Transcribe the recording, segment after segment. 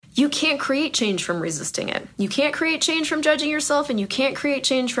You can't create change from resisting it. You can't create change from judging yourself, and you can't create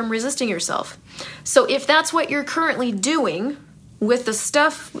change from resisting yourself. So if that's what you're currently doing with the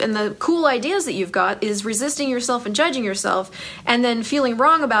stuff and the cool ideas that you've got, is resisting yourself and judging yourself and then feeling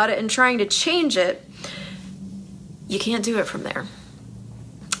wrong about it and trying to change it, you can't do it from there.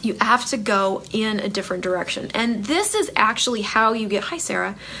 You have to go in a different direction. And this is actually how you get, hi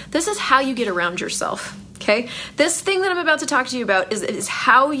Sarah, this is how you get around yourself. Okay, this thing that I'm about to talk to you about is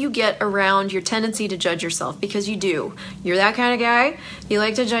how you get around your tendency to judge yourself, because you do. You're that kind of guy. You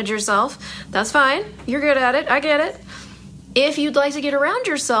like to judge yourself. That's fine. You're good at it. I get it. If you'd like to get around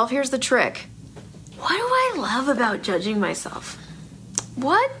yourself, here's the trick. What do I love about judging myself?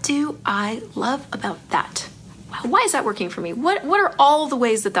 What do I love about that? Why is that working for me? What are all the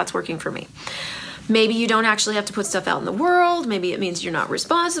ways that that's working for me? Maybe you don't actually have to put stuff out in the world. Maybe it means you're not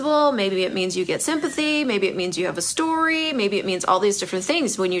responsible. Maybe it means you get sympathy. Maybe it means you have a story. Maybe it means all these different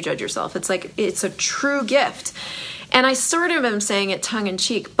things when you judge yourself. It's like, it's a true gift. And I sort of am saying it tongue in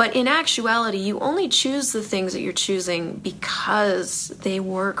cheek, but in actuality, you only choose the things that you're choosing because they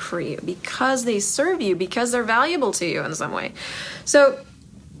work for you, because they serve you, because they're valuable to you in some way. So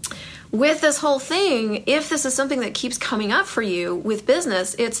with this whole thing, if this is something that keeps coming up for you with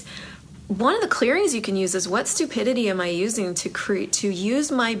business, it's one of the clearings you can use is, what stupidity am I using to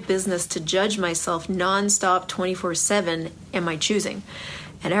use my business to judge myself nonstop 24/7 am I choosing?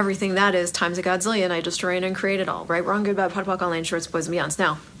 And everything that is times a godzillion, I destroy and uncreate it all. Right, wrong, good, bad, POD, POC, online, shorts, boys, and beyonds.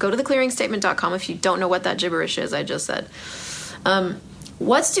 Now, go to theclearingstatement.com if you don't know what that gibberish is I just said.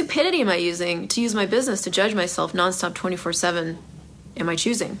 What stupidity am I using to use my business to judge myself nonstop 24/7 am I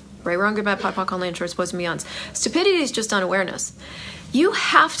choosing? Right, wrong, good, bad, POD, POC, online, shorts, boys, and beyonds. Stupidity is just unawareness. You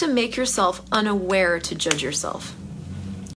have to make yourself unaware to judge yourself.